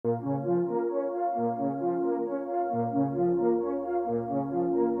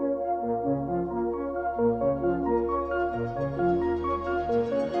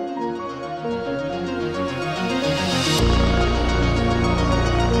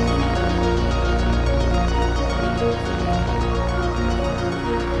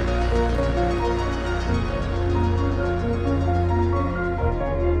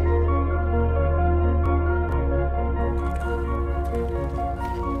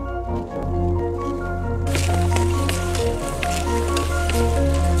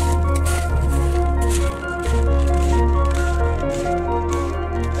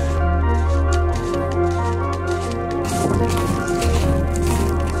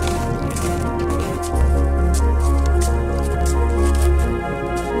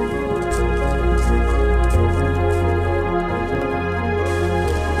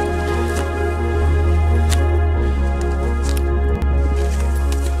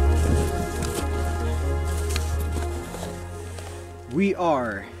We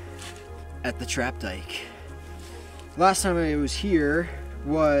are at the Trap Dike. Last time I was here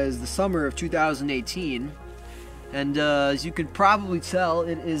was the summer of 2018, and as you can probably tell,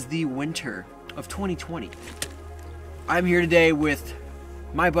 it is the winter of 2020. I'm here today with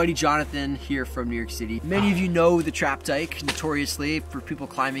my buddy Jonathan here from New York City. Many of you know the Trap Dike notoriously for people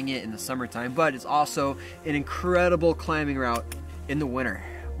climbing it in the summertime, but it's also an incredible climbing route in the winter.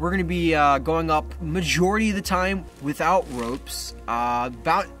 We're going to be going up majority of the time without ropes.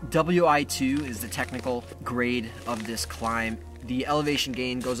 About WI2 is the technical grade of this climb. The elevation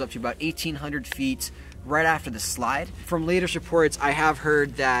gain goes up to about 1,800 feet right after the slide. From latest reports, I have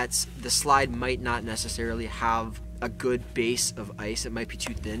heard that the slide might not necessarily have a good base of ice. It might be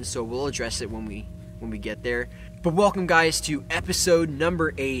too thin, so we'll address it when we get there. But welcome guys to episode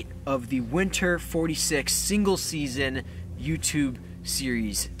number 8 of the Winter 46 single season YouTube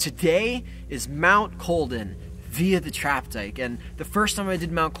series. Today is Mount Colden via the Trap Dike, and the first time I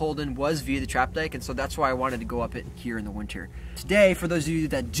did Mount Colden was via the Trap Dike, and so that's why I wanted to go up it here in the winter. Today, for those of you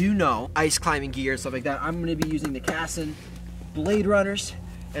that do know ice climbing gear and stuff like that, I'm going to be using the Ascent Blade Runners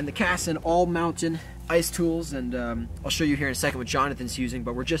and the Ascent All Mountain ice tools, and I'll show you here in a second what Jonathan's using.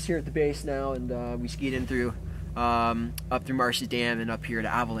 But we're just here at the base now, and we skied in through up through Marcy Dam and up here to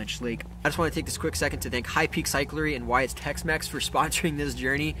Avalanche Lake. I just want to take this quick second to thank HighPeaksCyclery and WyattsTexMex for sponsoring this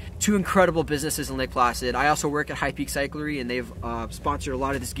journey. Two incredible businesses in Lake Placid. I also work at HighPeaksCyclery, and they've sponsored a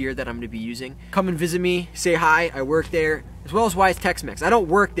lot of this gear that I'm going to be using. Come and visit me, say hi. I work there, as well as WyattsTexMex. I don't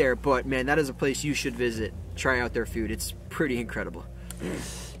work there, but man, that is a place you should visit. Try out their food. It's pretty incredible.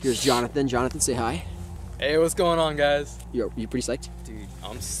 Here's Jonathan. Jonathan, say hi. Hey, what's going on, guys? You pretty psyched? Dude,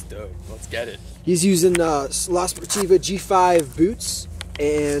 I'm stoked. Let's get it. He's using La Sportiva G5 boots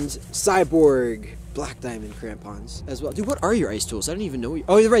and Cyborg Black Diamond crampons as well. Dude, what are your ice tools? I don't even know.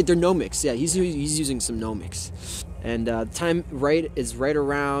 Oh, you're right. They're Nomix. Yeah, he's using some Nomix. And the time is right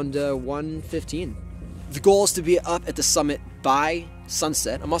around 1:15. The goal is to be up at the summit by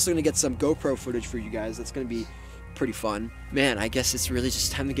sunset. I'm also going to get some GoPro footage for you guys. That's going to be pretty fun. Man, I guess it's really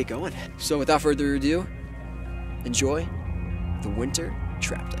just time to get going. So without further ado, enjoy the Winter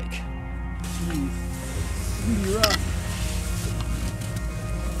Trap Dike.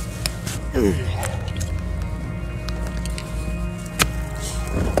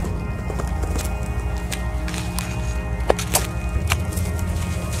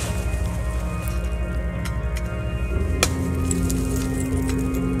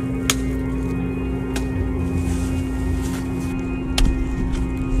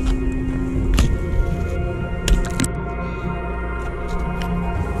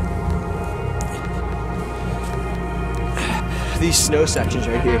 These snow sections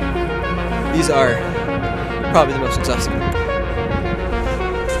right here, these are probably the most exhausting.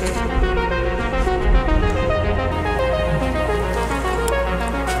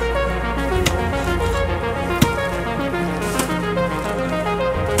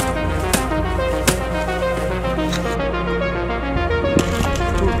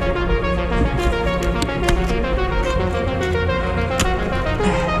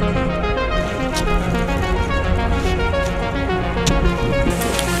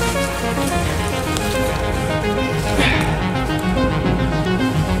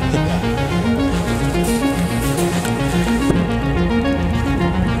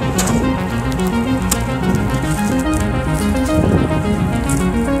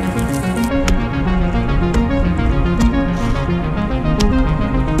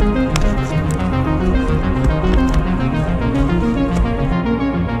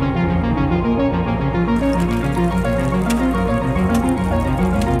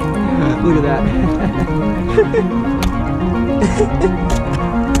 Look at that.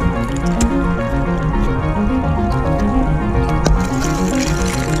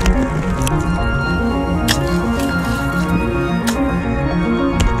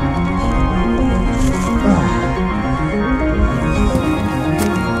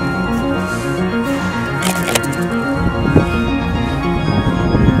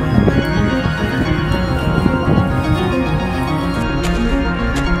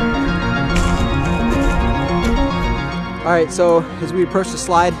 Alright, so as we approach the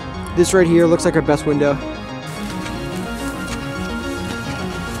slide, this right here looks like our best window.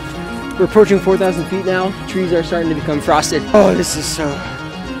 We're approaching 4,000 feet now. Trees are starting to become frosted. Oh, this is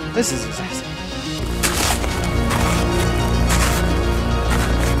exciting.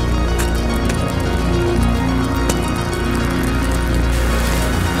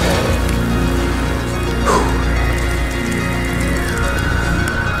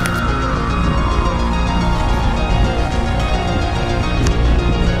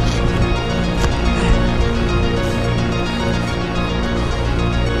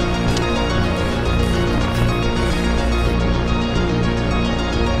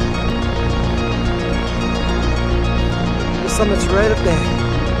 there.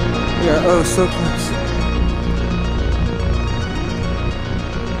 We are oh so close.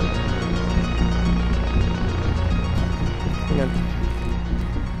 Hang on.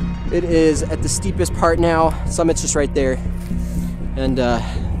 It is at the steepest part now. Summit's just right there. And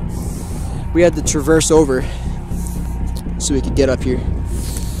we had to traverse over so we could get up here.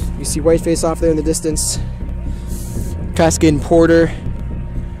 You see Whiteface off there in the distance. Cascade and Porter.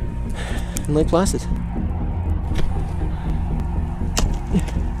 And Lake Placid.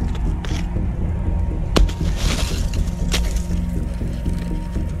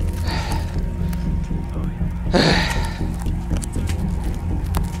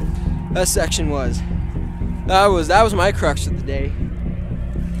 That section that was my crux of the day.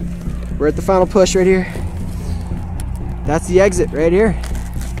 We're at the final push right here. That's the exit right here.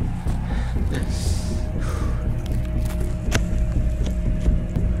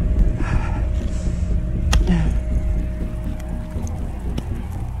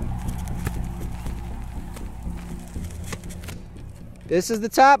 This is the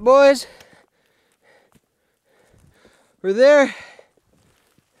top, boys. We're there.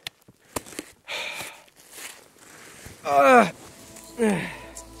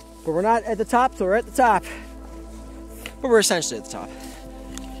 But we're not at the top, so we're at the top. But we're essentially at the top.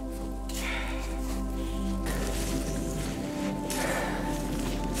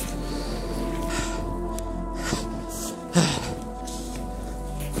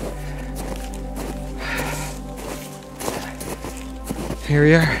 Here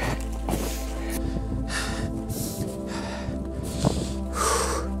we are.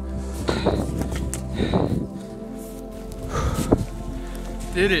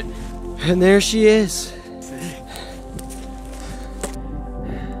 Did it. And there she is.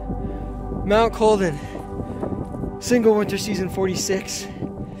 Mount Colden, single winter season 46,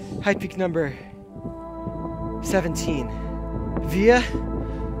 high peak number 17, via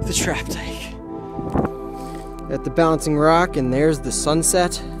the Trap Dike. At the Balancing Rock, and there's the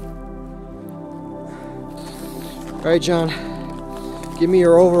sunset. All right, John, give me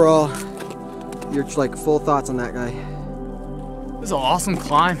your like full thoughts on that guy. It was an awesome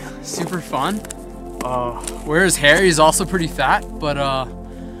climb, super fun. Where his hair, he's also pretty fat, but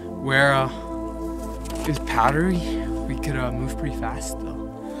where it was powdery, we could move pretty fast though.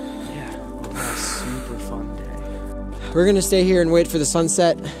 Yeah, it was a super fun day. We're gonna stay here and wait for the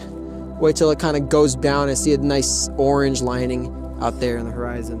sunset. Wait till it kind of goes down and see a nice orange lining out there in the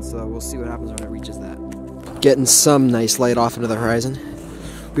horizon. So we'll see what happens when it reaches that. Getting some nice light off into the horizon.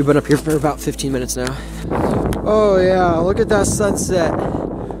 We've been up here for about 15 minutes now. Oh yeah, look at that sunset.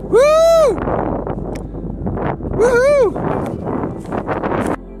 Woo! Woohoo!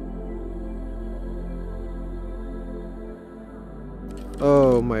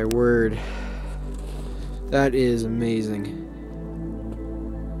 Oh my word. That is amazing.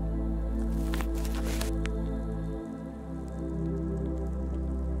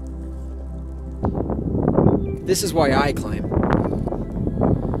 This is why I climb.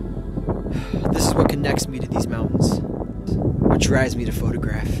 This is what connects me to these mountains. What drives me to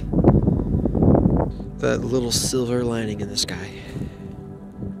photograph. That little silver lining in the sky.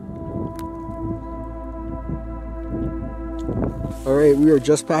 Alright, we are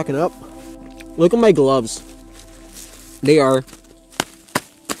just packing up. Look at my gloves. They are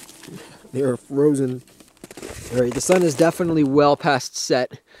frozen. Alright, the sun is definitely well past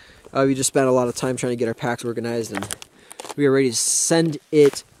set. We just spent a lot of time trying to get our packs organized, and we are ready to send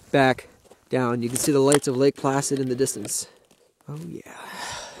it back down. You can see the lights of Lake Placid in the distance. Oh yeah.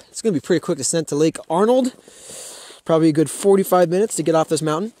 It's going to be pretty quick descent to Lake Arnold. Probably a good 45 minutes to get off this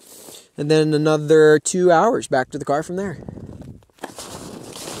mountain. And then another 2 hours back to the car from there.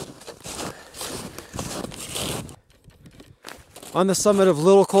 On the summit of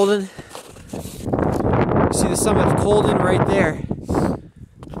Little Colden. You see the summit of Colden right there.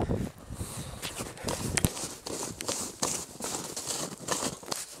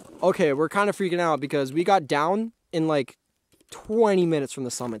 Okay, we're kind of freaking out because we got down in like 20 minutes from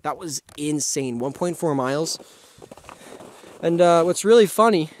the summit. That was insane, 1.4 miles. And what's really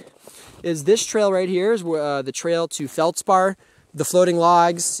funny is this trail right here is the trail to Feldspar, the floating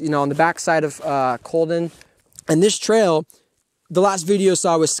logs, you know, on the backside of Colden. And this trail, the last video you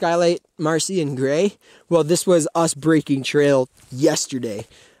saw was Skylight, Marcy, and Gray. Well, this was us breaking trail yesterday.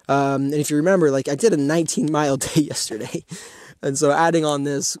 And if you remember, like I did a 19-mile day yesterday. And so adding on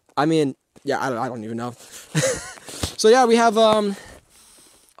this, I mean, yeah, I don't even know. So yeah, we have, oh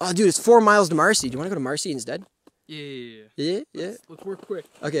dude, it's 4 miles to Marcy. Do you want to go to Marcy instead? Yeah. Let's work quick.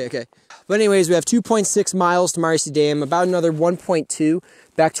 Okay. But anyways, we have 2.6 miles to Marcy Dam, about another 1.2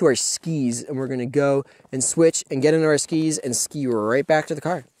 back to our skis, and we're gonna go and switch and get into our skis and ski right back to the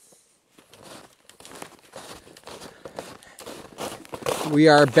car. We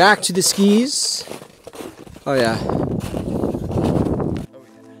are back to the skis. Oh yeah.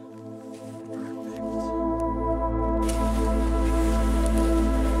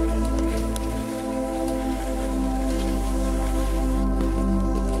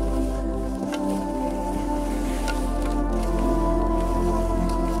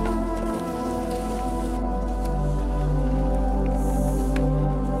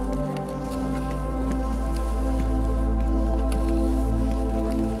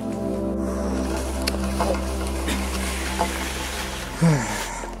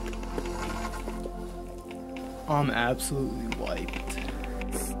 I'm absolutely wiped.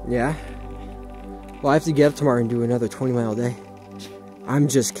 Yeah? Well, I have to get up tomorrow and do another 20-mile day. I'm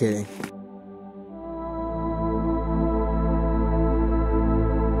just kidding.